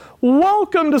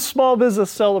Welcome to Small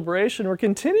Business Celebration. We're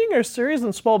continuing our series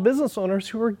on small business owners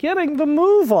who are getting the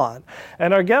move on.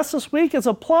 And our guest this week is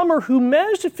a plumber who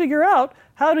managed to figure out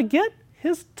how to get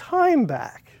his time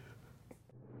back.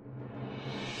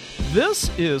 This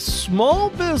is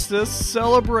Small Business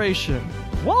Celebration.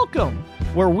 Welcome,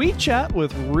 where we chat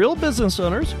with real business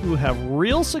owners who have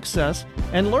real success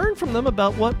and learn from them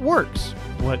about what works,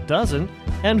 what doesn't,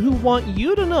 and who want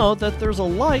you to know that there's a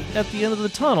light at the end of the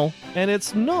tunnel and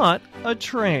it's not a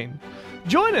train.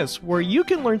 Join us where you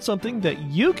can learn something that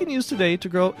you can use today to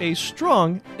grow a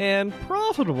strong and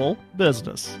profitable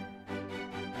business.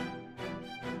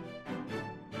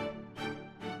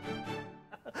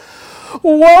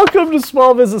 Welcome to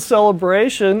Small Business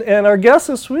Celebration, and our guest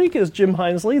this week is Jim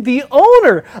Hinesley, the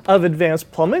owner of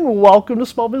Advanced Plumbing. Welcome to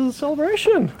Small Business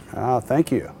Celebration. Oh,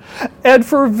 thank you. And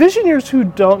for Visioneers who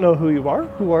don't know who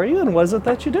are you and what is it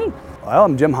that you do? Well,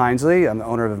 I'm Jim Hinesley. I'm the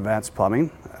owner of Advanced Plumbing.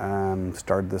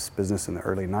 Started this business in the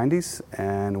early 90s,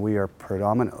 and we are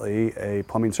predominantly a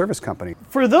plumbing service company.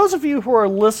 For those of you who are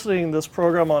listening to this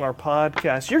program on our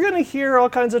podcast, you're going to hear all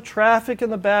kinds of traffic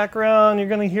in the background. You're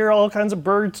going to hear all kinds of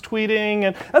birds tweeting,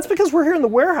 and that's because we're here in the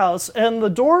warehouse, and the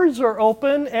doors are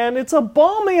open, and it's a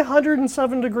balmy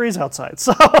 107 degrees outside.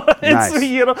 So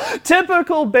it's,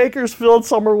 typical Bakersfield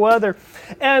summer weather.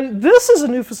 And this is a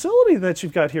new facility that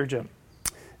you've got here, Jim.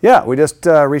 Yeah, we just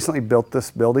recently built this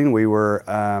building. We were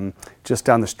just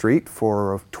down the street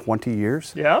for 20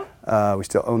 years. Yeah. We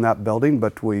still own that building,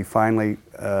 but we finally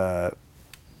got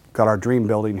our dream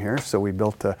building here. So we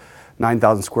built a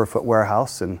 9,000 square foot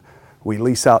warehouse, and we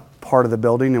lease out part of the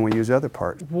building and we use the other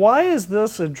part. Why is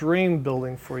this a dream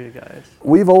building for you guys?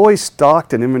 We've always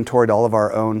stocked and inventoried all of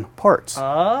our own parts.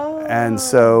 And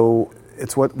so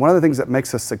it's one of the things that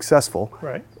makes us successful,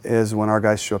 right, is when our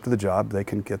guys show up to the job, they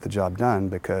can get the job done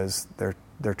because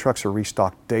their trucks are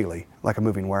restocked daily, like a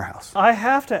moving warehouse. I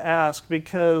have to ask,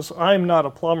 because I'm not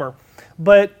a plumber,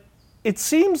 but it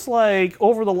seems like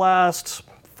over the last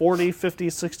 40, 50,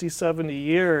 60, 70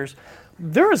 years,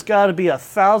 there has got to be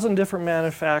 1,000 different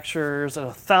manufacturers and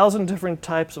 1,000 different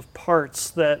types of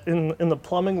parts that in the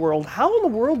plumbing world. How in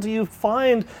the world do you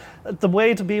find the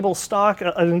way to be able to stock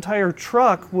an entire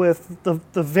truck with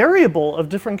the variable of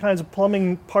different kinds of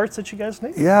plumbing parts that you guys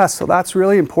need? Yeah, so that's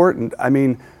really important. I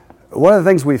mean, one of the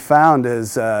things we found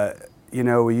is, we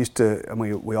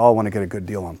all want to get a good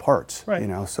deal on parts,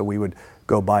 right, so we would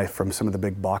go buy from some of the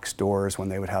big box stores when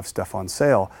they would have stuff on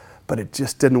sale, but it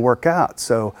just didn't work out.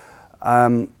 So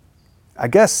I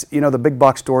guess, the big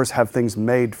box stores have things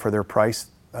made for their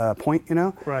price point,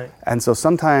 Right. And so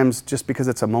sometimes just because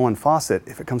it's a Moen faucet,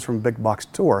 if it comes from a big box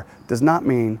store, does not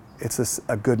mean it's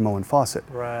a good Moen faucet.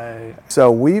 Right.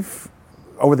 So we've,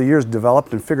 over the years,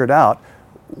 developed and figured out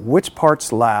which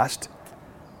parts last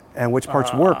and which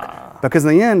parts work. Because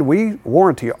in the end, we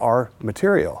warranty our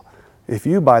material. If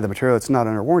you buy the material, it's not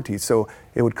under warranty. So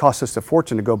it would cost us a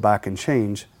fortune to go back and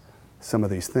change some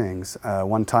of these things.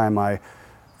 One time I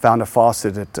found a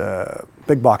faucet at a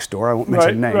big box store. I won't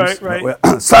mention names. Right.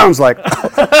 But sounds like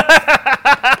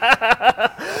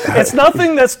it's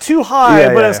nothing that's too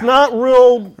high, but it's not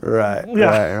real. Right.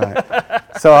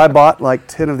 So I bought like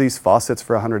 10 of these faucets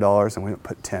for $100, and we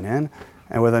put 10 in,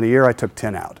 and within a year I took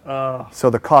 10 out. So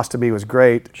the cost to me was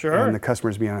great, and the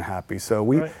customers being unhappy. So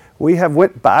we have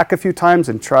went back a few times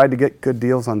and tried to get good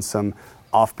deals on some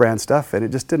off-brand stuff, and it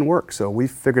just didn't work. So we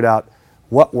figured out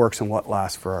what works and what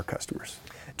lasts for our customers.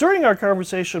 During our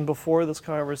conversation, before this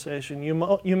conversation,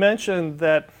 you mentioned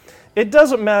that it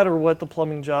doesn't matter what the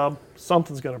plumbing job,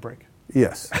 something's going to break.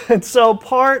 Yes. And so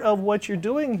part of what you're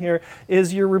doing here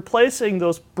is you're replacing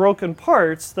those broken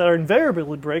parts that are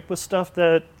invariably break with stuff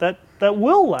that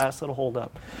will last, that'll hold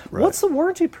up. Right. What's the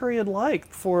warranty period like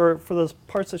for those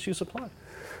parts that you supply?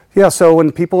 Yeah, so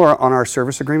when people are on our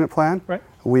service agreement plan, right,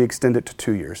 we extend it to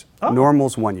 2 years. Oh.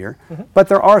 Normal's 1 year. But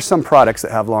there are some products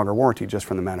that have longer warranty just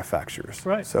from the manufacturers.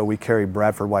 Right. So we carry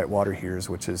Bradford white water heaters,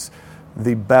 which is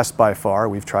the best by far.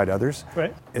 We've tried others.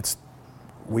 Right.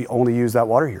 We only use that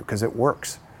water heater because it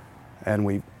works.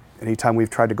 And anytime we've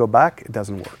tried to go back, it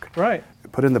doesn't work. Right.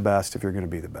 Put in the best if you're going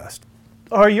to be the best.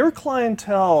 Are your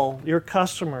clientele, your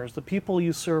customers, the people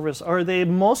you service, are they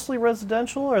mostly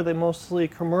residential? Are they mostly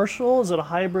commercial? Is it a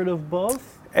hybrid of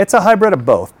both? It's a hybrid of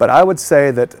both, but I would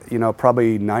say that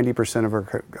probably 90% of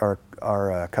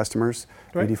our customers,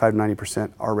 right, 85 to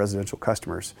 90% are residential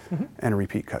customers and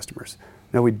repeat customers.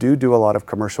 Now we do a lot of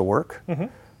commercial work,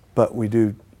 but we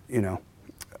do,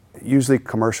 usually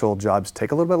commercial jobs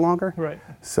take a little bit longer. Right.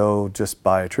 So just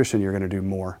by attrition, you're going to do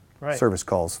more service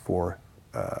calls for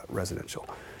residential.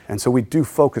 And so we do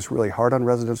focus really hard on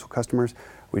residential customers.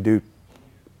 We do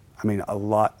I mean, a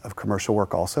lot of commercial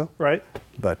work also. Right.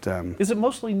 But Is it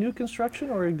mostly new construction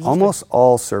or existing? almost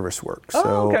all service work. Oh, So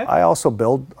okay. I also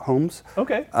build homes,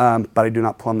 Okay. but I do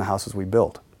not plumb the houses we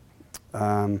build.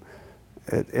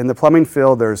 In the plumbing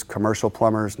field, there's commercial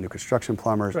plumbers, new construction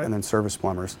plumbers, Right. and then service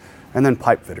plumbers, and then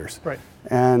pipe fitters. Right.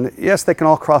 And yes, they can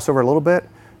all cross over a little bit,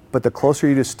 but the closer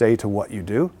you just stay to what you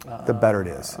do, the better it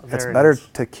is. It's there it better is.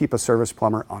 to keep a service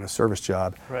plumber on a service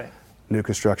job, Right. new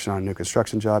construction on a new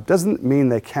construction job. Doesn't mean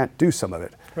they can't do some of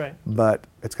it, Right. but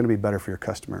it's going to be better for your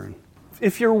customer.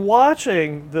 If you're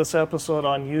watching this episode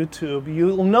on YouTube,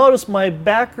 you'll notice my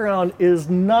background is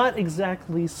not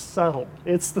exactly subtle.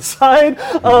 It's the side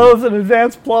of an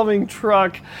advanced plumbing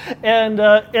truck. And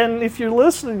if you're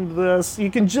listening to this,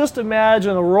 you can just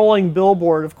imagine a rolling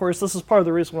billboard. Of course, this is part of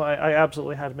the reason why I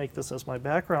absolutely had to make this as my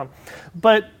background.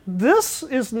 But this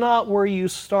is not where you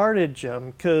started, Jim,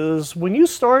 because when you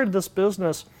started this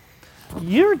business,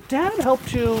 your dad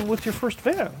helped you with your first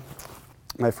van.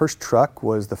 My first truck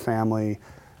was the family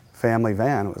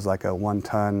van. It was like a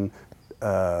 1-ton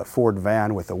Ford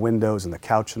van with the windows and the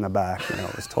couch in the back. You know,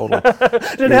 it was total.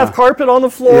 Did it have carpet on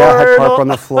the floor? Yeah, it had carpet on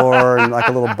the floor and like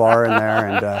a little bar in there,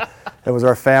 and it was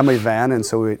our family van. And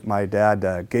so my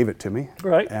dad gave it to me.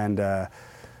 Right. And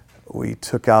we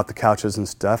took out the couches and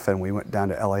stuff, and we went down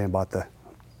to LA and bought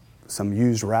some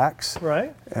used racks.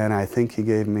 Right. And I think he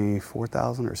gave me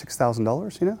 $4,000 or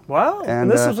 $6,000. You know. Wow. And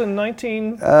this was in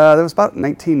That was about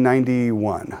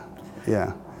 1991.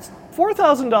 Yeah.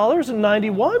 $4,000 in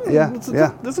 91? Yeah,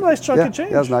 That's a nice chunk of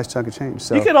change. Yeah, it was a nice chunk of change.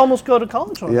 So You could almost go to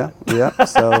college on yeah, that. yeah.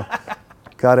 So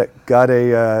got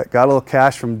a little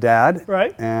cash from Dad.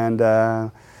 Right. And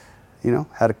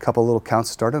had a couple little accounts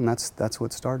started, and that's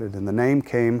what started. And the name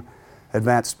came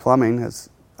Advanced Plumbing, as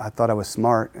I thought I was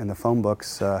smart. In the phone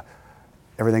books,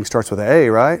 everything starts with A,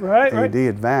 right? Right, AD,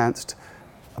 Advanced.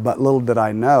 But little did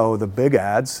I know, the big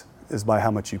ads is by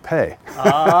how much you pay. So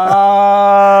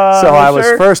I was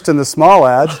first in the small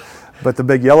ads, but the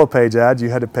big yellow page ads, you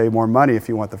had to pay more money if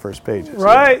you want the first pages.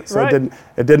 Right, So right.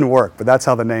 it didn't work, but that's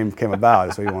how the name came about,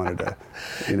 is we wanted to.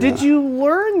 Did you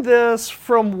learn this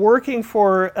from working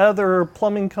for other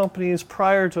plumbing companies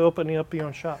prior to opening up your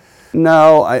own shop?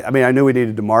 No, I mean, I knew we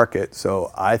needed to market,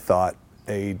 so I thought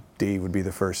AD would be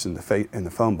the first in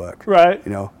the phone book. Right.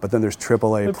 But then there's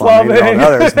AAA plumbing and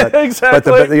all the others. But,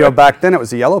 Exactly. but back then it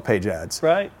was the yellow page ads.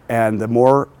 Right. And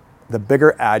the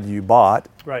bigger ad you bought,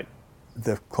 Right.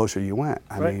 the closer you went.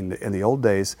 I Right. mean, in the old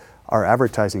days, our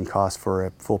advertising cost for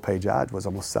a full page ad was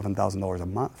almost $7,000 a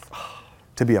month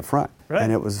to be up front. Right.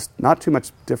 And it was not too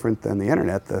much different than the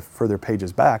internet. The further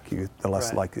pages back, the less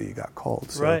Right. likely you got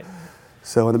called. So, Right.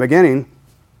 So in the beginning,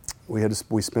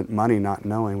 we spent money not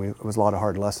knowing. It was a lot of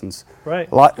hard lessons. Right.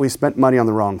 We spent money on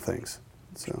the wrong things.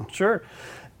 So Sure.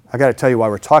 I got to tell you why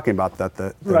we're talking about that.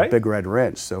 The Right. big red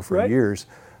wrench. So for Right. years,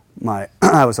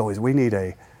 I was always, we need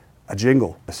a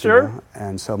jingle. Sure.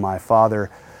 And so my father,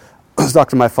 I was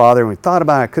talking to my father, and we thought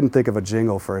about it. I couldn't think of a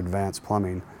jingle for Advanced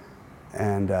Plumbing.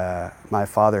 And my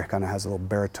father kind of has a little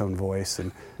baritone voice,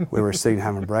 and we were sitting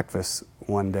having breakfast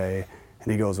one day,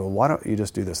 and he goes, well, why don't you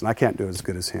just do this? And I can't do it as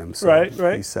good as him. So Right.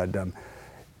 he said,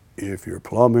 if your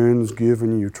plumbing's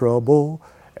giving you trouble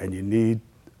and you need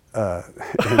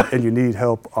and you need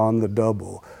help on the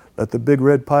double, let the big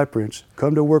red pipe wrench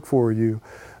come to work for you.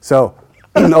 So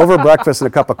over breakfast and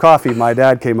a cup of coffee, my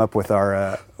dad came up with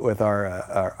our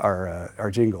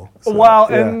jingle. So, Wow.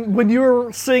 yeah. And when you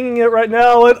were singing it right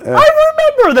now, I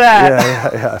remember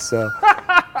that. Yeah. So,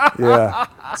 yeah.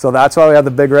 So that's why we have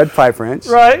the big red pipe wrench.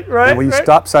 Right. And we use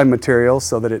stop sign material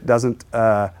so that it doesn't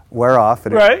wear off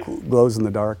and Right. it glows in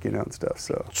the dark, and stuff.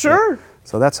 So Sure. yeah.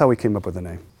 So that's how we came up with the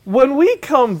name. When we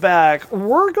come back,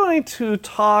 we're going to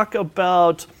talk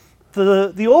about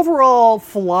the overall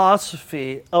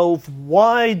philosophy of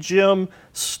why Jim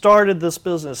started this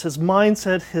business, his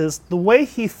mindset, the way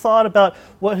he thought about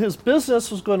what his business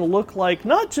was going to look like,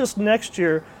 not just next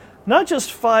year, not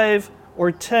just 5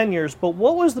 or 10 years, but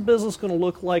what was the business going to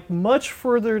look like much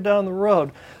further down the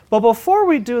road. But before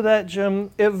we do that,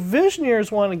 Jim, if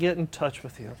visionaries want to get in touch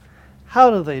with you, how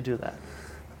do they do that?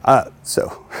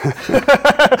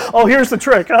 Oh, here's the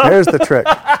trick, huh? Here's the trick.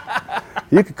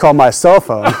 You could call my cell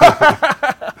phone.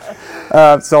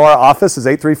 So our office is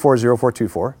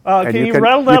 834-0424. Can you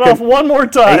rattle that off one more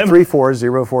time?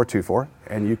 834-0424,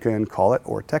 and you can call it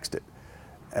or text it.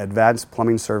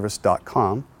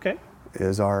 AdvancedPlumbingService.com Okay.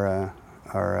 is our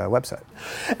website.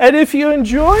 And if you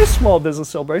enjoy Small Business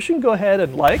Celebration, go ahead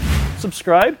and like,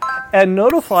 subscribe, and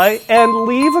notify and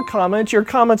leave a comment. Your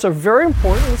comments are very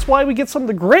important. That's why we get some of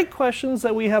the great questions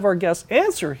that we have our guests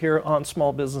answer here on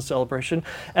Small Business Celebration.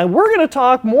 And we're going to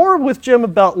talk more with Jim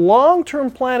about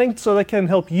long-term planning so that can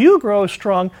help you grow a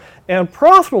strong and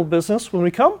profitable business when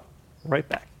we come right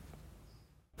back.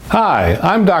 Hi,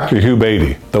 I'm Dr. Hugh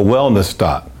Beatty, the Wellness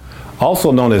Doc,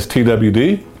 also known as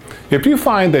TWD. If you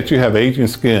find that you have aging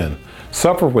skin,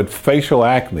 suffer with facial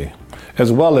acne,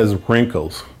 as well as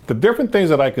wrinkles, the different things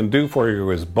that I can do for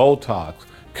you is Botox,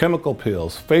 chemical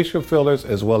peels, facial fillers,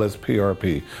 as well as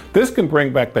PRP. This can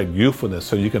bring back that youthfulness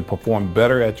so you can perform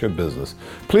better at your business.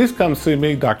 Please come see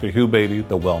me, Dr. Hugh Beatty,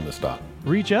 the Wellness Doc.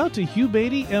 Reach out to Hugh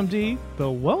Beatty, MD, the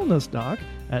Wellness Doc,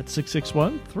 at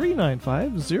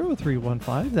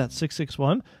 661-395-0315. That's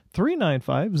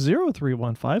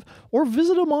 661-395-0315. Or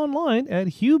visit him online at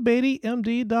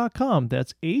hughbeattymd.com.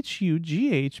 That's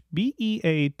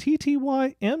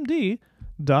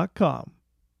HUGHBEATTYMD.com.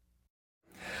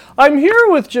 I'm here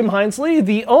with Jim Hinesley,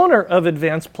 the owner of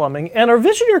Advanced Plumbing, and our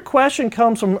visionary question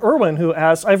comes from Erwin, who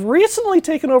asks, I've recently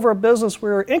taken over a business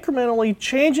where we're incrementally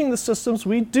changing the systems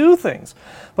we do things,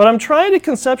 but I'm trying to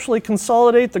conceptually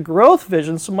consolidate the growth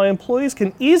vision so my employees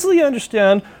can easily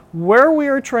understand where we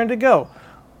are trying to go.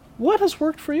 What has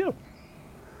worked for you?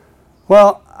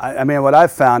 Well, I mean, what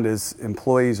I've found is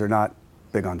employees are not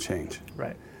big on change.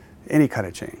 Right. Any kind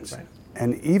of change. Right.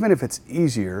 And even if it's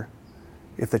easier,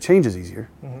 if the change is easier,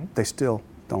 they still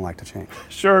don't like to change.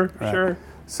 Sure, Right. sure.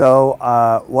 So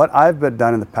what I've been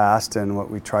done in the past and what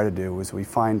we try to do is we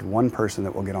find one person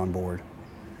that will get on board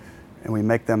and we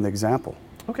make them the example.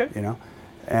 Okay. You know,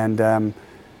 and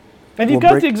you've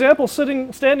got the example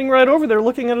standing right over there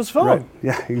looking at his phone. Right.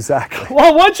 Yeah, exactly.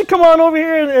 Well, why don't you come on over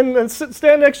here and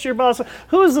stand next to your boss?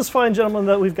 Who is this fine gentleman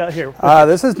that we've got here?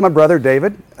 This is my brother,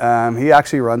 David. He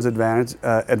actually runs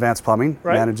Advanced Plumbing,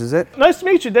 Right. manages it. Nice to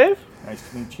meet you, Dave.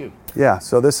 Nice to meet you. Yeah,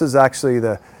 so this is actually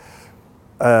it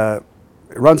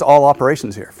runs all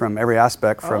operations here, from every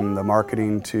aspect, from the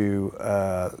marketing to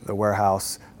the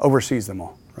warehouse, oversees them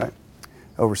all, right?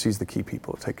 Oversees the key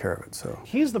people, take care of it. So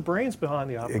He's the brains behind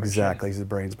the operation. exactly, he's the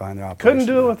brains behind the operation. Couldn't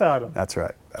do it without him. That's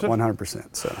right,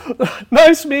 100%. So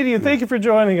Nice meeting you. Thank you for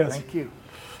joining us. Thank you.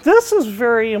 This is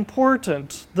very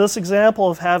important, this example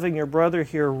of having your brother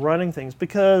here running things,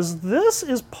 because this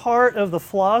is part of the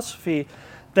philosophy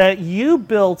that you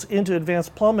built into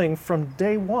Advanced Plumbing from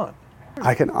day one.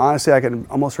 I can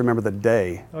almost remember the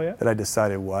day Oh, yeah? that I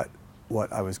decided what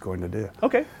I was going to do.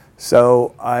 Okay.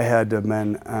 So I had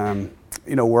been,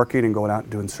 working and going out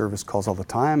and doing service calls all the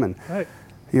time, and Right.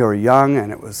 you were young,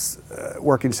 and it was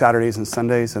working Saturdays and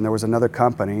Sundays. And there was another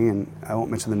company, and I won't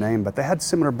mention the name, but they had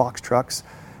similar box trucks,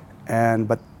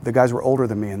 but the guys were older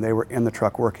than me, and they were in the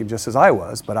truck working just as I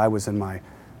was, but I was in my,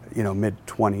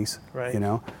 mid-20s, Right.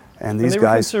 And they these were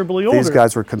guys, considerably these older.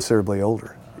 guys were considerably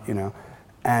older,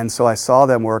 And so I saw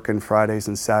them working Fridays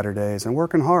and Saturdays and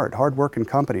working hard working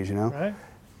companies, Right.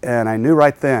 And I knew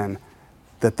right then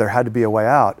that there had to be a way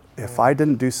out if I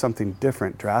didn't do something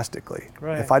different drastically.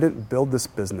 Right. If I didn't build this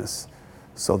business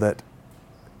so that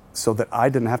I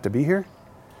didn't have to be here,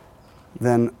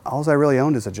 then all I really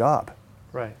owned is a job.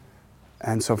 Right.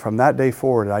 And so from that day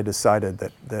forward, I decided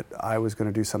that I was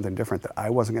going to do something different, that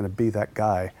I wasn't going to be that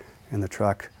guy in the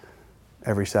truck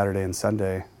every Saturday and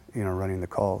Sunday, running the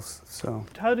calls. So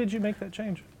How did you make that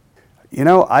change?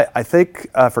 I think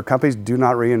for companies, do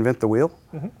not reinvent the wheel.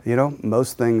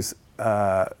 Most things,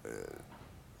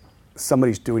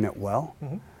 somebody's doing it well.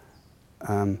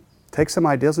 Take some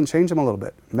ideas and change them a little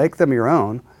bit. Make them your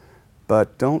own,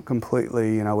 but don't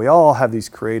completely, we all have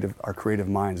our creative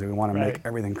minds, and we want to Right. make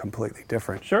everything completely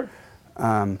different. Sure.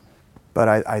 But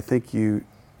I think you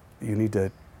need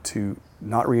to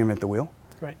not reinvent the wheel.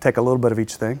 Right. Take a little bit of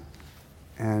each thing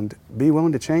and be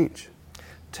willing to change.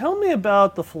 Tell me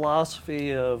about the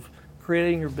philosophy of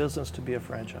creating your business to be a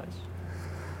franchise.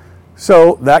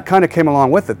 So that kind of came along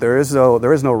with it. There is no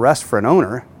rest for an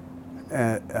owner.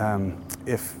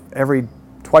 If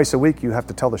twice a week you have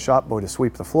to tell the shop boy to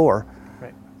sweep the floor,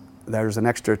 Right. there's an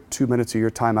extra 2 minutes of your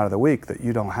time out of the week that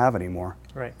you don't have anymore.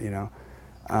 Right.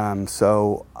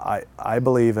 So I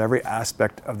believe every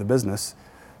aspect of the business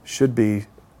should be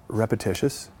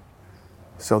repetitious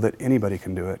so that anybody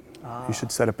can do it. You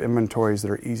should set up inventories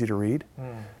that are easy to read.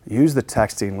 Use the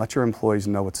texting. Let your employees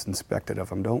know what's expected of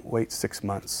them. Don't wait 6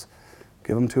 months.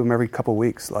 Give them to them every couple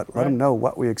weeks. Let them know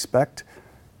what we expect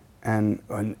and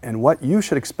what you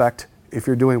should expect if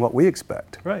you're doing what we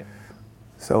expect. Right.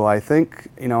 So I think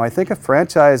a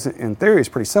franchise in theory is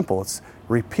pretty simple. It's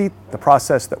repeat the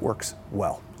process that works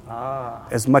well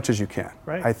as much as you can.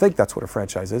 Right. I think that's what a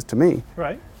franchise is to me,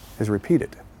 Right. is repeat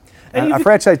it. And And a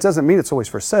franchise doesn't mean it's always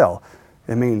for sale.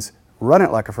 It means run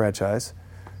it like a franchise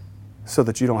so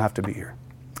that you don't have to be here.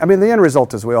 I mean, the end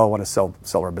result is we all want to sell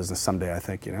our business someday, I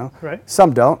think, you know. Right.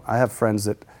 Some don't. I have friends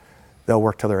that they'll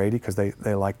work till they're 80 because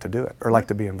they like to do it or like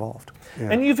to be involved. Yeah.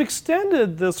 And you've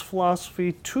extended this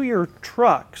philosophy to your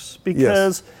trucks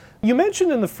because you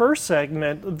mentioned in the first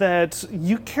segment that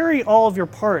you carry all of your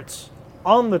parts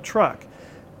on the truck,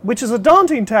 which is a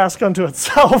daunting task unto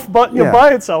itself, but by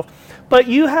itself. But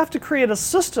you have to create a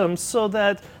system so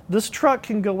that this truck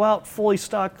can go out fully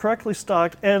stocked, correctly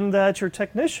stocked, and that your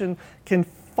technician can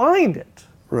find it.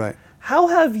 Right. How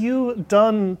have you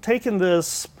taken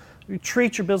this,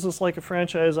 treat your business like a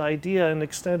franchise idea and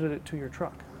extended it to your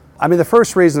truck? I mean, the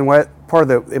first reason why part of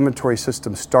the inventory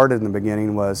system started in the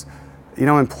beginning was, you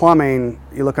know, in plumbing,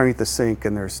 you look underneath the sink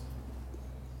and there's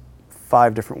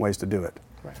 5 different ways to do it.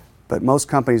 Right. But most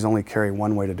companies only carry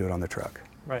one way to do it on the truck.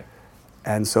 Right.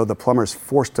 And so the plumber's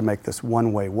forced to make this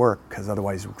one way work because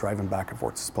otherwise you're driving back and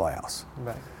forth to the supply house.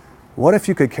 Right. What if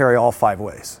you could carry all 5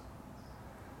 ways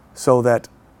so that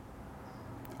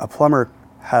a plumber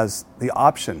has the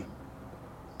option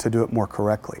to do it more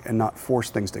correctly and not force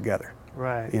things together?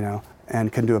 Right. You know,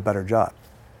 and can do a better job.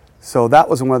 So that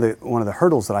was one of the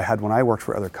hurdles that I had when I worked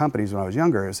for other companies when I was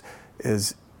younger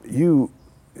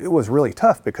it was really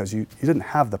tough because you didn't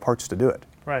have the parts to do it.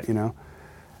 Right. You know?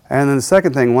 And then the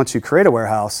second thing, once you create a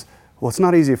warehouse, well, it's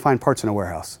not easy to find parts in a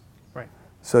warehouse. Right.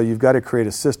 So you've got to create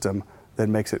a system that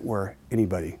makes it where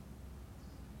anybody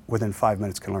within 5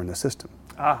 minutes can learn the system.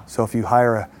 So if you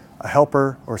hire a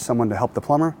helper or someone to help the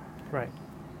plumber, right,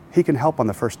 he can help on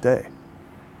the first day.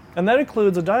 And that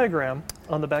includes a diagram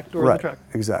on the back door of the truck.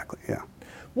 Exactly, yeah.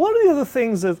 One of the other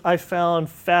things that I found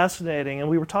fascinating, and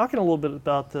we were talking a little bit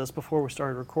about this before we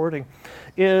started recording,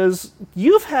 is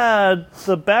you've had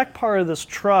the back part of this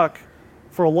truck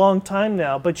for a long time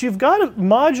now, but you've got it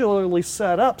modularly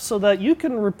set up so that you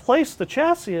can replace the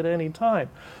chassis at any time.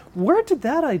 Where did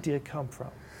that idea come from?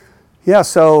 Yeah,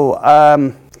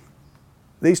 so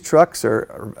these trucks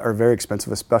are very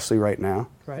expensive, especially right now,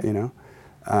 right, you know.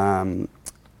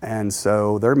 And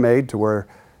so they're made to where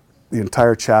the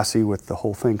entire chassis with the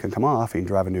whole thing can come off. You can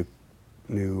drive a new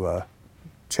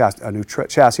chassis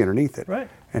underneath it, right,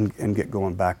 and get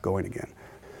going again.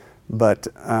 But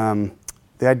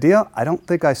the idea, I don't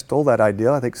think I stole that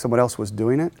idea. I think someone else was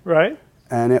doing it. Right.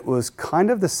 And it was kind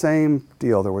of the same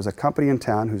deal. There was a company in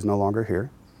town who's no longer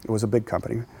here. It was a big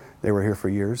company. They were here for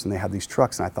years, and they had these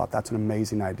trucks, and I thought, that's an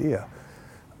amazing idea.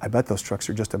 I bet those trucks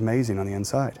are just amazing on the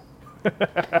inside.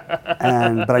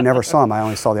 But I never saw them. I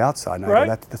only saw the outside. And I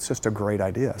go, that's just a great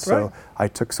idea. So I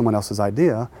took someone else's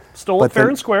idea. Stole it fair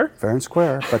and square. Fair and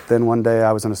square. But then one day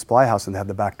I was in a supply house and they had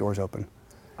the back doors open.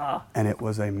 And it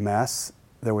was a mess.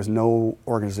 There was no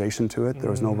organization to it.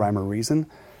 There was no rhyme or reason.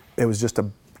 It was just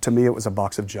to me, it was a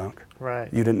box of junk.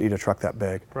 Right. You didn't need a truck that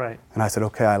big. Right. And I said,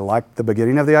 okay, I liked the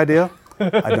beginning of the idea.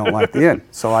 I don't like the end.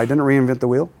 So I didn't reinvent the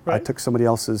wheel. Right. I took somebody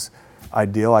else's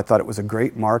ideal. I thought it was a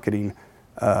great marketing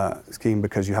scheme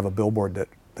because you have a billboard that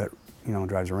you know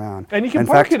drives around. And you can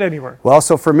park it anywhere. Well,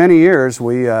 so for many years,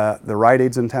 the Rite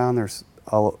Aids in town, there's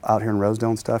all out here in Rosedale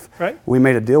and stuff. Right. We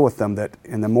made a deal with them that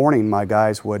in the morning my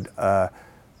guys would, in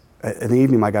the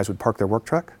evening my guys would park their work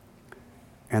truck,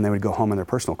 and they would go home in their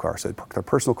personal car. So they'd park their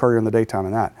personal car in the daytime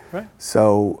and that. Right.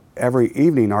 So every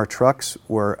evening our trucks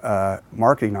were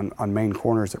marketing on main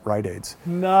corners at Rite Aids.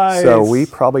 Nice. So we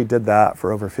probably did that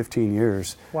for over 15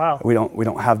 years. Wow. We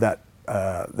don't have that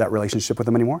relationship with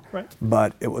them anymore. Right.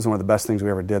 But it was one of the best things we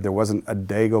ever did. There wasn't a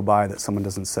day go by that someone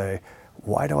doesn't say,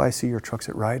 why do I see your trucks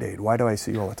at Rite Aid? Why do I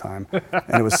see you all the time?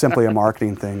 And it was simply a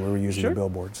marketing thing. We were using the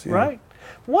billboards. You know? Right.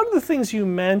 One of the things you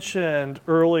mentioned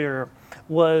earlier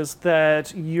was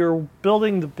that you're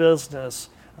building the business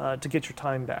to get your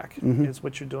time back, is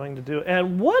what you're doing to do.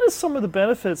 And what are some of the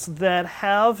benefits that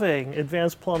having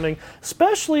Advanced Plumbing,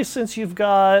 especially since you've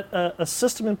got a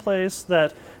system in place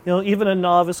that even a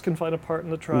novice can find a part in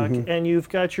the truck, and you've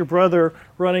got your brother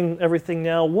running everything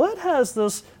now, what has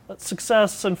this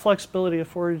success and flexibility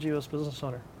afforded you as a business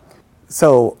owner?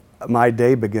 So my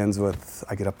day begins with,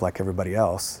 I get up like everybody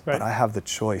else, right, but I have the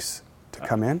choice to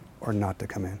come in or not to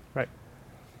come in. Right.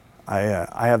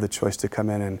 I have the choice to come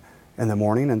in the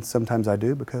morning, and sometimes I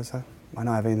do because I don't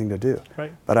have anything to do.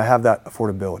 Right. But I have that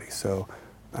affordability. So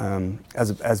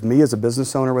as me as a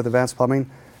business owner with Advanced Plumbing,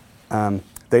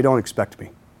 they don't expect me.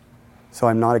 So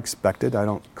I'm not expected. I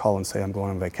don't call and say I'm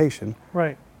going on vacation.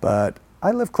 Right. But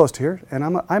I live close to here, and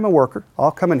I'm a worker.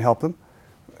 I'll come and help them,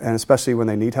 and especially when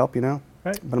they need help,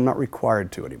 Right. But I'm not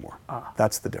required to anymore.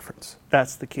 That's the difference.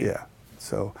 That's the key. Yeah.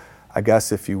 So I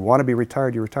guess if you want to be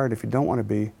retired, you're retired. If you don't want to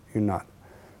be, you're not.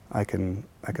 I can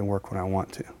work when I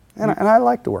want to, and I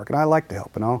like to work, and I like to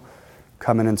help, and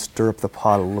come in and stir up the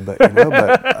pot a little bit, you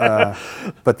know,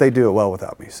 but they do it well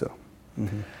without me. So,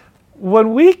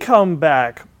 When we come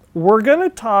back, we're going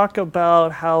to talk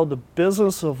about how the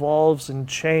business evolves and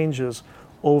changes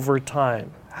over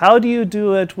time. How do you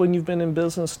do it when you've been in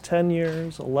business 10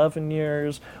 years, 11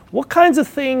 years? What kinds of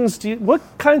things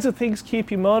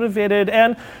keep you motivated,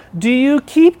 and do you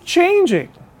keep changing?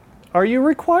 Are you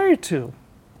required to?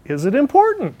 Is it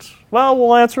important? Well,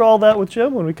 we'll answer all that with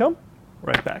Jim when we come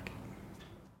right back.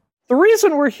 The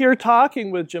reason we're here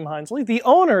talking with Jim Hinesley, the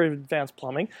owner of Advanced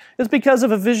Plumbing, is because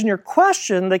of a Visioneer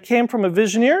question that came from a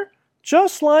Visioneer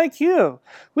just like you.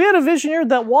 We had a Visioneer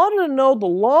that wanted to know the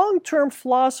long-term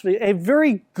philosophy, a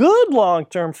very good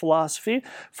long-term philosophy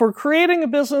for creating a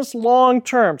business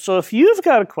long-term. So if you've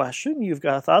got a question, you've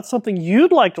got a thought, something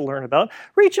you'd like to learn about,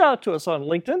 reach out to us on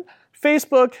LinkedIn,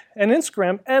 Facebook, and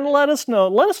Instagram, and let us know.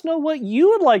 Let us know what you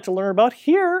would like to learn about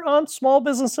here on Small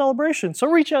Business Celebration. So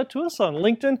reach out to us on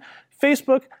LinkedIn,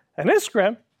 Facebook, and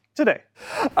Instagram today.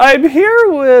 I'm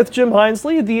here with Jim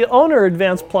Hinesley, the owner of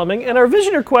Advanced Plumbing, and our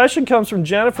Visioneer question comes from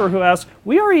Jennifer, who asks,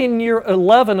 we are in year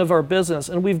 11 of our business,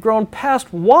 and we've grown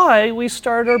past why we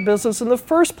started our business in the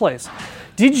first place.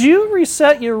 Did you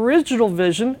reset your original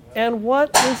vision, and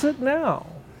what is it now?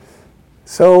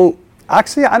 So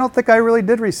actually, I don't think I really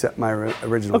did reset my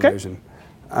original vision.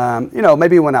 You know,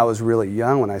 maybe when I was really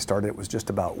young, when I started, it was just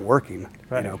about working,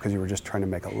 you know, because you were just trying to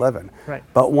make a living. Right.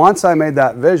 But once I made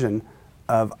that vision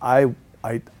of I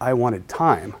wanted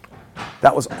time,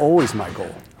 that was always my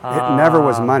goal. It never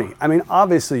was money. I mean,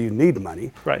 obviously you need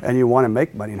money, and you want to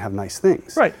make money and have nice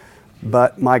things. Right.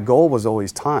 But my goal was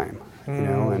always time, you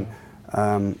know,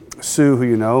 and Sue, who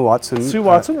you know, Watson. Sue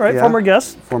Watson, right? Yeah, Former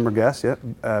guest. Former guest,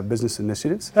 yeah. Business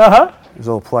Initiatives. Uh-huh. There's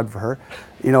a little plug for her.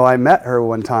 You know, I met her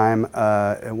one time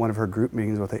at one of her group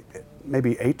meetings with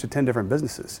maybe 8 to 10 different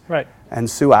businesses. Right. And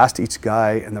Sue asked each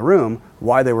guy in the room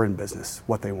why they were in business,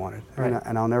 what they wanted. Right.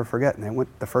 And I'll never forget. And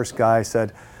the first guy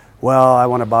said, well, I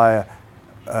want to buy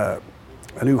a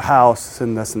new house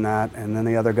and this and that. And then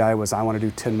the other guy was, I want to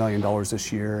do $10 million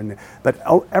this year. But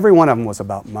every one of them was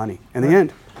about money. In the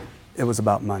end, it was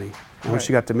about money. And when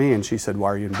she got to me and she said, why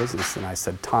are you in business? And I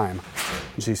said, time.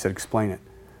 And she said, explain it.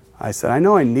 I said, I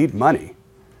know I need money,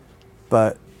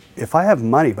 but if I have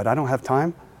money but I don't have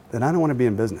time, then I don't want to be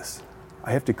in business.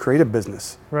 I have to create a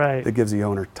business that gives the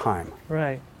owner time.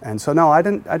 Right. And so no, I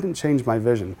didn't change my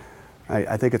vision.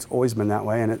 I think it's always been that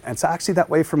way, and it's actually that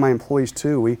way for my employees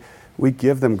too. We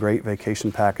give them great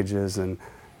vacation packages and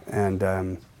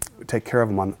take care of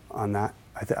them on that.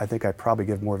 I think I probably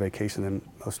give more vacation than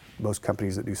most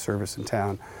companies that do service in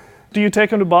town. Do you take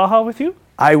them to Baja with you?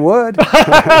 I would.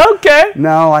 Okay.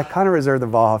 No, I kind of reserve the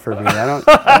Baja for me. I don't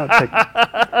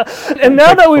take. And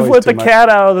now that we've let the cat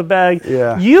out of the bag,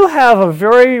 you have a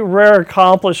very rare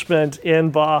accomplishment in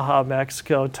Baja,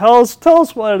 Mexico. Tell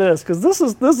us what it is, because this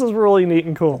is really neat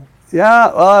and cool.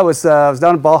 Yeah, well, I was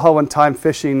down in Baja one time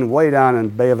fishing way down in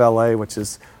Bay of LA, which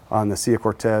is on the Sea of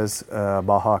Cortez,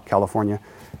 Baja, California,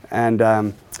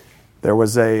 and there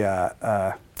was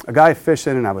a guy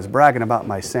fishing, and I was bragging about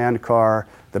my sand car,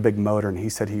 the big motor, and he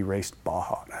said he raced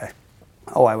Baja.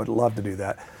 I would love to do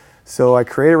that. So I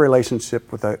created a relationship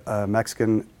with a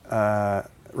Mexican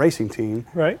racing team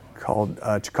called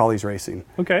Chicali's Racing.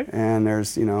 Okay. And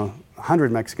there's,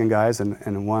 100 Mexican guys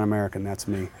and one American, that's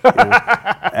me.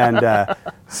 And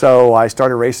so I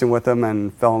started racing with them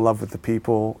and fell in love with the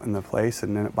people in the place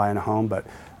and ended up buying a home. But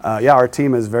our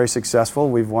team is very successful.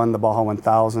 We've won the Baja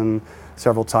 1000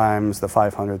 several times, the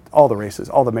 500, all the races,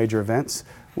 all the major events,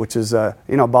 which is,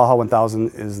 Baja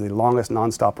 1000 is the longest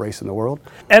nonstop race in the world.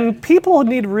 And people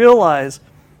need to realize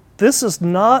this is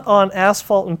not on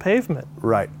asphalt and pavement.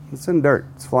 Right. It's in dirt.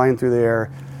 It's flying through the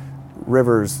air,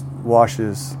 rivers,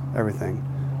 washes, everything.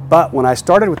 But when I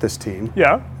started with this team,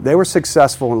 they were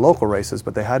successful in local races,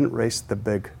 but they hadn't raced the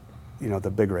big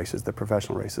races, the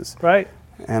professional races. Right.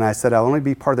 And I said, I'll only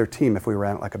be part of their team if we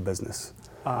ran it like a business.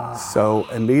 So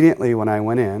immediately when I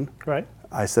went in,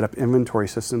 I set up inventory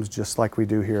systems just like we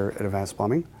do here at Advanced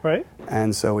Plumbing. Right.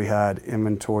 And so we had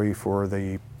inventory for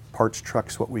the parts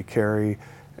trucks, what we carry,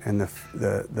 and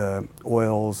the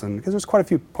oils, and because there's quite a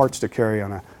few parts to carry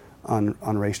on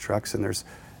race trucks, and there's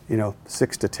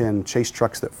 6 to 10 chase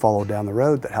trucks that follow down the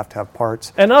road that have to have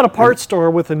parts. And not a parts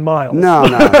store within miles. No.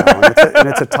 And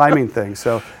it's a timing thing.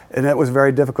 So, and it was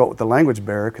very difficult with the language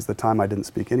barrier because at the time I didn't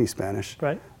speak any Spanish.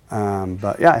 Right.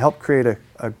 But I helped create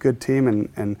a good team,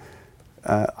 and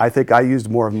I think I used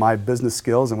more of my business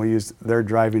skills, and we used their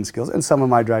driving skills and some of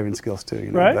my driving skills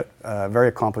too. Right. But very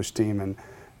accomplished team,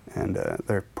 and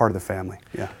they're part of the family.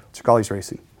 Yeah, Chicali's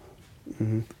Racing.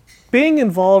 Mm-hmm. Being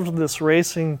involved in this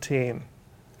racing team,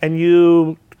 and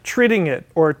you treating it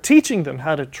or teaching them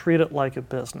how to treat it like a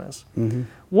business.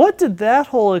 What did that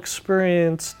whole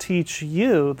experience teach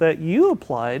you that you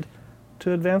applied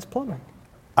to advanced plumbing?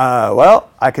 Well,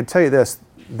 I could tell you this.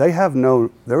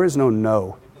 There is no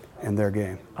no in their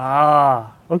game.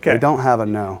 Ah, okay. They don't have a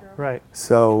no. Right.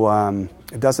 So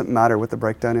it doesn't matter what the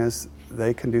breakdown is.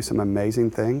 They can do some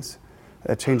amazing things.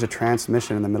 That change a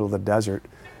transmission in the middle of the desert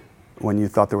when you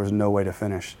thought there was no way to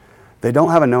finish. They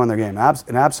don't have a no in their game,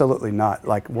 and absolutely not,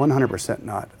 like 100%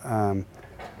 not.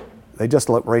 They just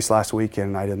raced last weekend,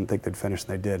 and I didn't think they'd finish, and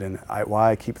they did. And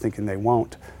why I keep thinking they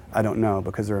won't, I don't know,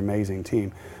 because they're an amazing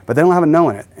team. But they don't have a no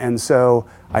in it. And so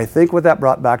I think what that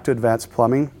brought back to Advanced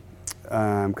Plumbing,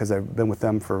 because I've been with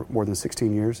them for more than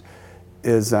 16 years,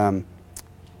 is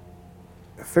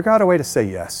figure out a way to say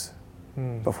yes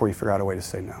before you figure out a way to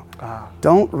say no.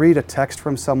 Don't read a text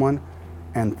from someone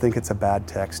and think it's a bad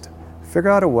text. Figure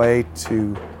out a way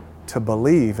to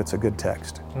believe it's a good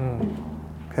text.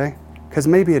 Okay? Because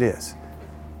maybe it is.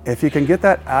 If you can get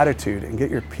that attitude and get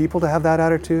your people to have that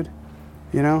attitude,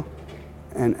 you know,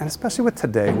 and especially with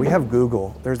today, we have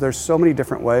Google. There's so many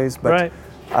different ways. But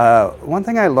one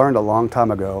thing I learned a long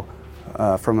time ago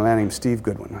from a man named Steve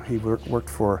Goodwin. He worked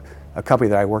for a company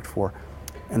that I worked for,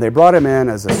 and they brought him in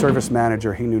as a service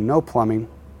manager. He knew no plumbing,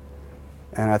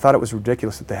 and I thought it was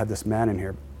ridiculous that they had this man in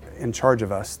here in charge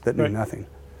of us that knew nothing.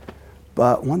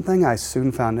 But one thing I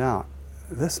soon found out,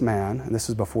 this man, and this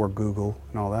is before Google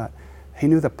and all that, he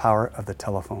knew the power of the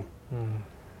telephone.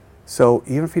 So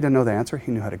even if he didn't know the answer,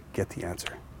 he knew how to get the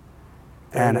answer.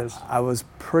 And I was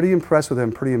pretty impressed with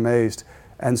him, pretty amazed.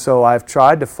 And so I've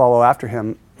tried to follow after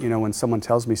him. You know, when someone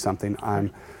tells me something,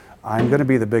 I'm going to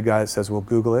be the big guy that says, well,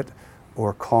 Google it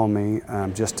or call me.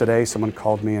 Just today, someone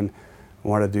called me and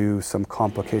wanted to do some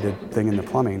complicated thing in the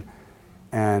plumbing.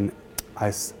 And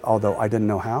although I didn't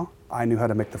know how, I knew how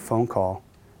to make the phone call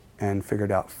and figure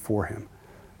it out for him.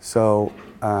 So,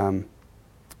 and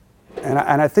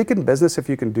I think in business, if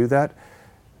you can do that,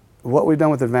 what we've done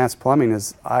with Advanced Plumbing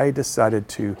is I decided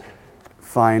to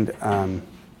find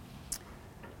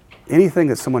anything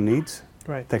that someone needs,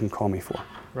 they can call me for.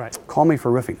 Call me for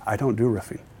roofing. I don't do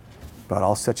roofing, but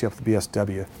I'll set you up with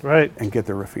BSW and get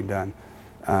the roofing done.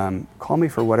 Call me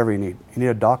for whatever you need. You need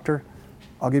a doctor?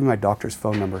 I'll give you my doctor's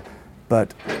phone number.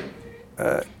 But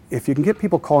if you can get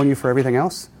people calling you for everything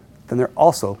else, then they're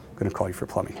also going to call you for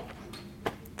plumbing.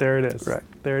 There it is. Right.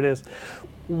 There it is.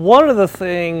 One of the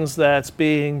things that's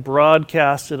being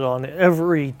broadcasted on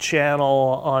every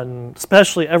channel, on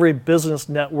especially every business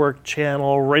network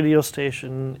channel, radio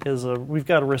station, is we've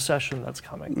got a recession that's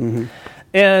coming.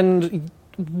 And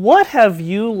what have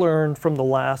you learned from the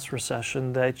last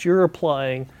recession that you're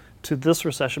applying to this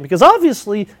recession? Because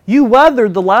obviously you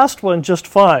weathered the last one just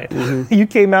fine. You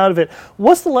came out of it.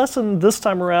 What's the lesson this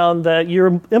time around that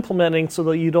you're implementing so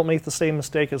that you don't make the same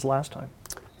mistake as last time?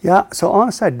 Yeah, so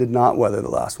honestly, I did not weather the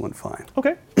last one fine.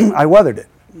 Okay. I weathered it.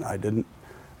 I didn't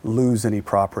lose any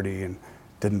property and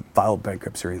didn't file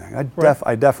bankruptcy or anything.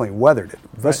 I definitely weathered it.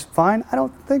 Was fine? I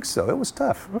don't think so. It was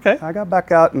tough. Okay. I got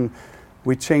back out and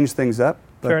we changed things up.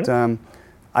 But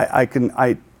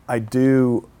I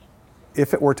do,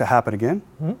 if it were to happen again,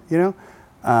 you know,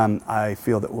 I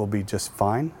feel that we'll be just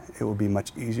fine. It will be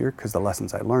much easier because the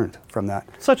lessons I learned from that.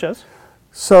 Such as?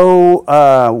 So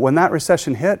when that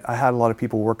recession hit, I had a lot of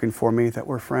people working for me that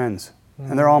were friends.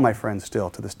 And they're all my friends still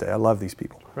to this day. I love these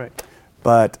people.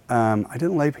 But I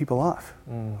didn't lay people off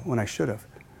when I should have.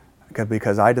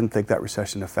 Because I didn't think that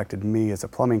recession affected me as a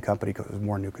plumbing company because it was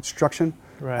more new construction.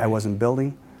 I wasn't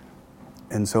building.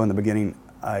 And so in the beginning,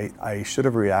 I should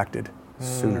have reacted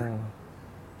sooner.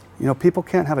 You know, people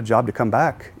can't have a job to come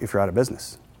back if you're out of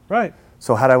business.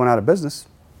 So had I went out of business,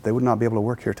 they would not be able to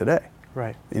work here today.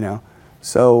 You know,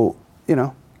 so, you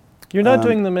know. You're not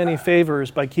doing them any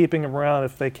favors by keeping them around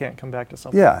if they can't come back to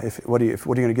something. Yeah, what are you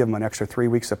going to give them, an extra 3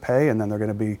 weeks of pay and then they're going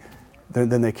to be,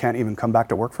 then they can't even come back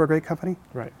to work for a great company?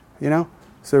 You know,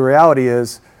 so the reality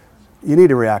is you need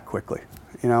to react quickly,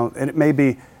 you know, and it may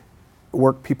be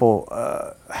work people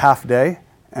half day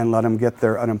and let them get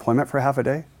their unemployment for half a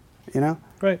day, you know,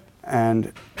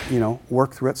 and, you know,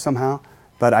 work through it somehow.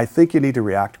 But I think you need to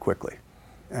react quickly.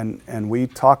 And we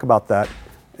talk about that,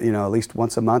 you know, at least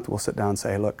once a month. We'll sit down and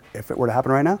say, hey, look, if it were to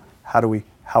happen right now, how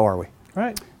are we?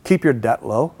 Keep your debt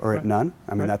low or at none.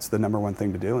 I mean, that's the number one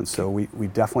thing to do. And so we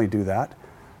definitely do that.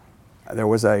 There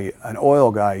was an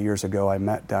oil guy years ago I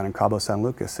met down in Cabo San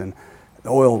Lucas, and the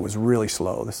oil was really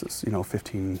slow. This is, you know,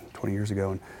 15, 20 years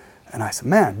ago. And I said,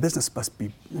 man, business must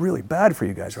be really bad for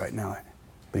you guys right now.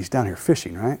 But he's down here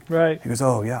fishing, right? He goes,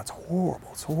 oh yeah, it's horrible.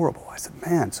 It's horrible. I said,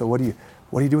 man, so what do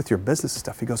you do with your business and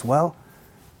stuff? He goes, well,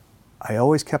 I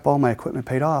always kept all my equipment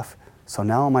paid off, So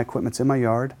now all my equipment's in my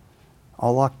yard,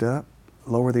 all locked up,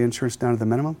 lower the insurance down to the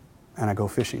minimum, and I go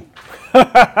fishing.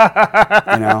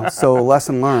 So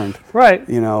lesson learned. Right.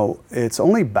 It's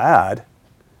only bad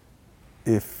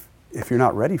if you're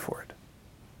not ready for it.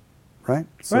 Right?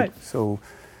 So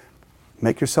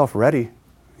make yourself ready.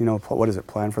 What is it?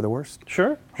 Plan for the worst?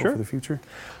 Sure. Hope for the future.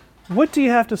 What do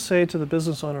you have to say to the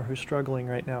business owner who's struggling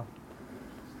right now?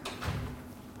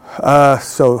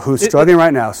 So who's struggling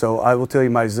right now? So I will tell you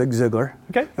my Zig Ziglar.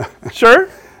 Okay. Sure.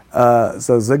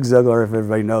 So Zig Ziglar, if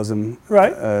everybody knows him,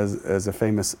 right, as a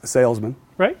famous salesman,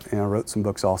 right, wrote some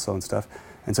books also and stuff.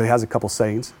 And so he has a couple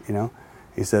sayings.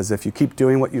 He says, if you keep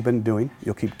doing what you've been doing,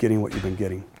 you'll keep getting what you've been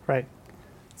getting. Right.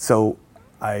 So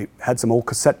I had some old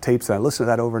cassette tapes and I listened to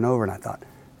that over and over, and I thought,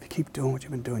 if you keep doing what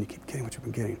you've been doing, you keep getting what you've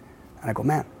been getting. And I go,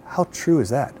 man, how true is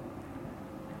that?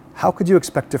 How could you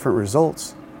expect different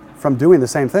results from doing the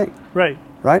same thing? Right.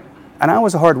 Right? And I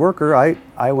was a hard worker.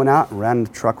 I went out and ran the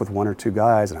truck with one or two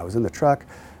guys, and I was in the truck,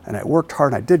 and I worked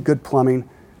hard, and I did good plumbing,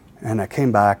 and I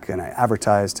came back, and I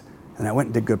advertised, and I went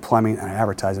and did good plumbing, and I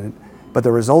advertised it. But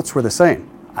the results were the same.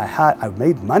 I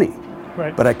made money,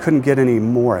 right, but I couldn't get any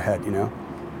more ahead,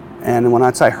 And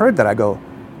once I heard that, I go,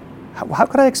 how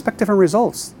could I expect different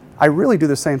results? I really do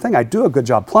the same thing. I do a good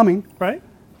job plumbing, right,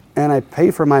 and I pay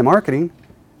for my marketing,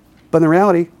 but in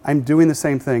reality, I'm doing the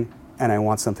same thing, and I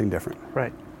want something different.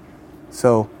 right.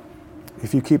 So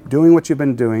if you keep doing what you've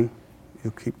been doing,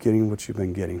 you'll keep getting what you've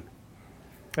been getting.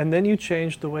 And then you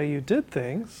changed the way you did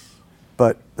things.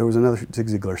 But there was another Zig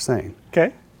Ziglar saying.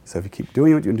 Okay. So if you keep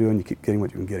doing what you've been doing, you keep getting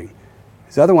what you've been getting.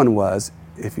 His other one was,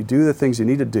 if you do the things you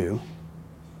need to do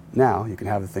now, you can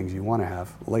have the things you want to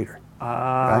have later.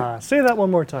 Right? Say that one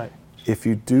more time. If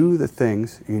you do the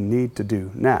things you need to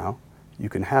do now, you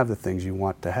can have the things you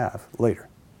want to have later.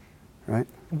 Right?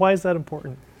 Why is that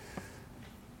important?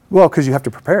 Well, because you have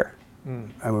to prepare.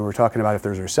 And we were talking about if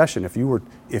there's a recession. If you went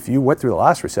through the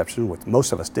last recession, which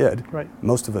most of us did, right,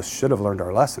 most of us should have learned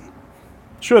our lesson.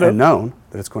 Should have. And known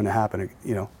that it's going to happen.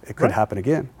 It could happen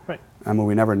again. Right. I mean,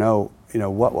 we never know,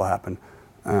 what will happen.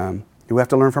 We have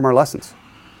to learn from our lessons,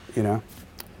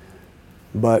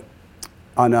 But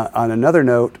on another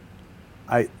note,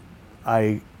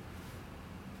 the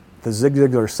Zig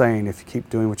Ziglar saying, if you keep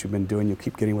doing what you've been doing, you'll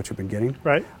keep getting what you've been getting.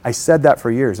 Right. I said that for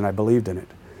years, and I believed in it.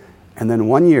 And then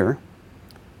one year,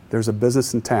 there's a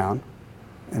business in town,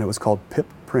 and it was called Pip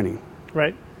Printing.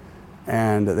 Right.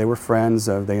 And they were friends.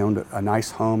 They owned a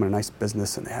nice home and a nice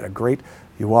business, and they had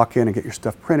you walk in and get your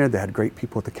stuff printed. They had great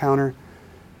people at the counter,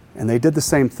 and they did the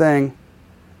same thing,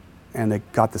 and they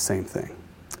got the same thing.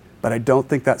 But I don't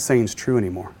think that saying's true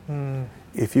anymore.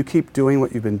 If you keep doing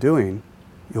what you've been doing,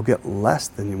 you'll get less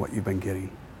than what you've been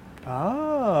getting.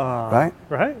 Right?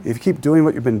 Right. If you keep doing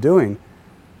what you've been doing,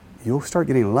 you'll start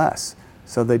getting less.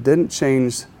 So they didn't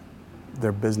change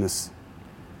their business.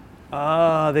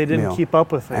 They didn't keep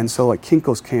up with it. And so like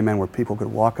Kinko's came in where people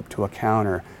could walk up to a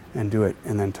counter and do it,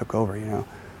 and then took over,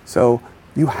 So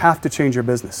you have to change your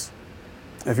business.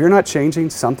 If you're not changing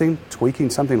something, tweaking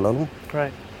something little,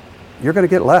 right, you're going to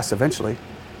get less eventually,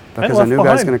 because a new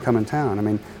guy's going to come in town. I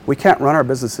mean, we can't run our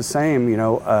business the same.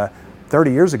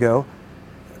 30 years ago,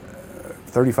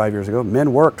 35 years ago,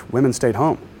 men worked, women stayed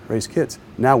home, raised kids.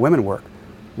 Now women work.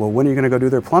 Well, when are you going to go do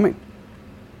their plumbing?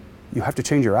 You have to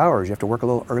change your hours. You have to work a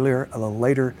little earlier, a little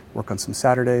later, work on some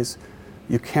Saturdays.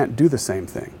 You can't do the same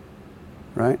thing,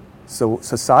 right? So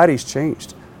society's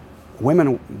changed.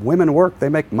 Women work, they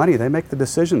make money, they make the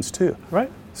decisions too.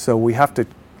 Right. So we have to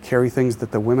carry things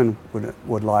that the women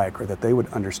would like, or that they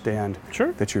would understand,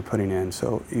 sure, that you're putting in.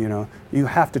 So, you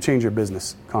have to change your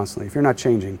business constantly. If you're not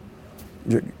changing,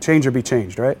 change or be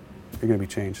changed, right? You're going to be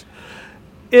changed.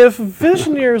 If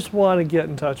Visioneers want to get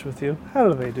in touch with you, how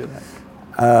do they do that?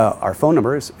 Our phone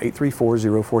number is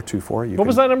 834-0424. What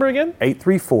was that number again?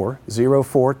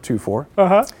 834-0424.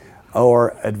 Uh-huh.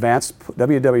 Or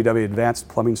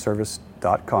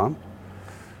www.advancedplumbingservice.com,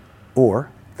 or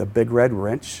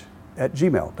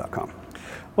thebigredwrench@gmail.com.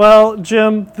 Well,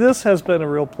 Jim, this has been a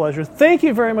real pleasure. Thank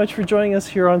you very much for joining us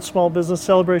here on Small Business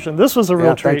Celebration. This was a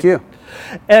real treat. Thank you.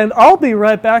 And I'll be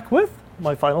right back with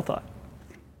my final thought.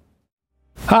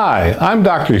 Hi, I'm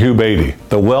Dr. Hugh Beatty,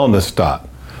 the Wellness Doc,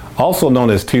 also known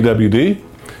as TWD.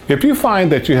 If you find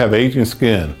that you have aging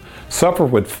skin, suffer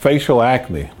with facial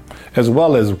acne, as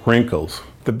well as wrinkles,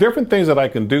 the different things that I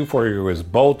can do for you is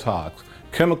Botox,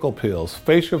 chemical peels,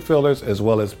 facial fillers, as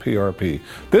well as PRP.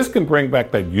 This can bring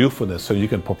back that youthfulness so you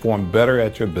can perform better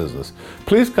at your business.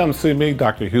 Please come see me,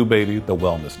 Dr. Hugh Beatty, the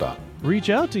Wellness Doc. Reach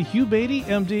out to Hugh Beatty,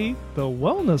 MD, the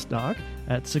Wellness Doc,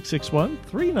 at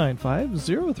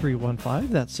 661-395-0315.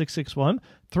 That's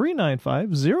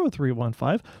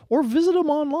 661-395-0315. Or visit them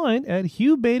online at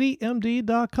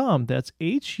hughbeattymd.com. That's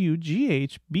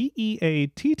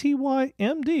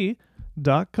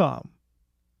HUGHBEATTYMD.com.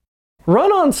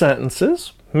 Run-on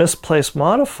sentences, misplaced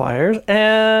modifiers,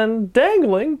 and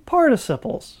dangling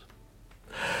participles.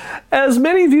 As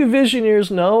many of you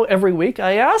Visioneers know, every week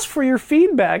I ask for your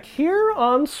feedback here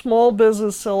on Small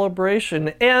Business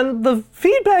Celebration, and the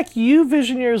feedback you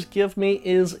Visioneers give me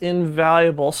is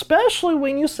invaluable, especially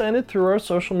when you send it through our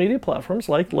social media platforms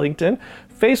like LinkedIn,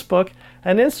 Facebook,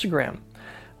 and Instagram.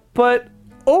 But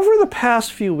over the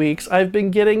past few weeks, I've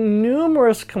been getting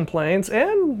numerous complaints,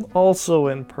 and also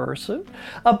in person,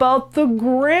 about the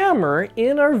grammar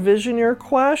in our Visioneer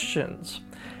questions.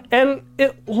 And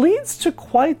it leads to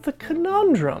quite the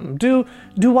conundrum. Do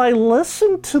I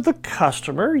listen to the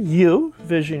customer, you,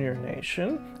 Visioneer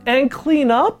Nation, and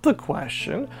clean up the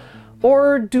question,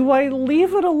 or do I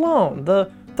leave it alone, the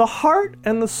heart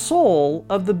and the soul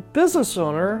of the business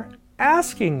owner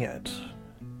asking it?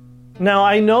 Now,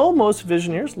 I know most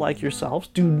Visioneers, like yourselves,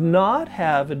 do not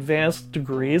have advanced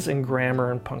degrees in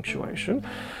grammar and punctuation,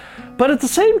 but at the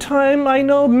same time, I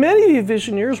know many of you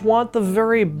Visioneers want the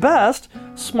very best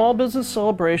Small Business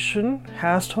Celebration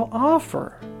has to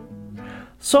offer.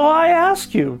 So I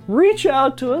ask you, reach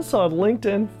out to us on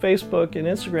LinkedIn, Facebook, and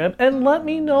Instagram, and let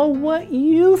me know what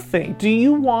you think. Do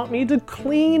you want me to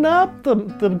clean up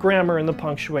the grammar and the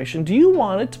punctuation? Do you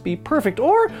want it to be perfect?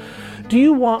 Or do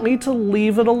you want me to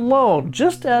leave it alone,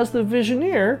 just as the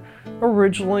Visioneer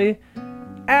originally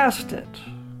asked it?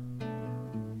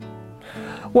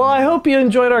 Well, I hope you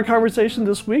enjoyed our conversation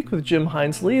this week with Jim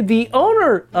Hinesley, the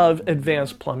owner of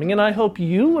Advanced Plumbing, and I hope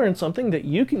you learned something that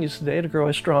you can use today to grow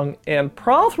a strong and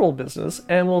profitable business,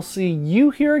 and we'll see you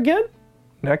here again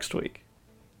next week.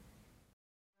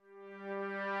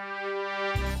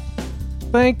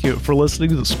 Thank you for listening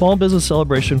to the Small Business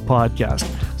Celebration podcast.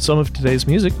 Some of today's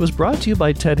music was brought to you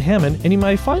by Ted Hammond, and you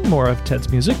may find more of Ted's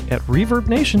music at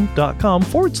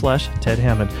reverbnation.com/Ted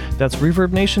Hammond. That's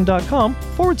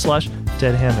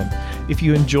reverbnation.com/Ted Hammond. If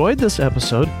you enjoyed this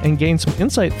episode and gained some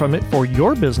insight from it for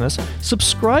your business,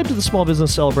 subscribe to the Small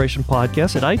Business Celebration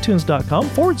podcast at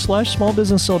itunes.com/Small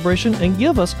Business Celebration and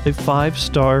give us a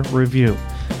 5-star review.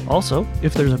 Also,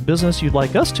 if there's a business you'd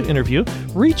like us to interview,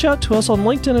 reach out to us on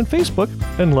LinkedIn and Facebook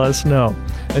and let us know.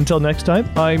 Until next time,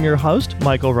 I'm your host,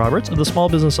 Michael Roberts of the Small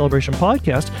Business Celebration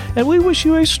podcast, and we wish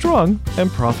you a strong and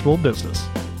profitable business.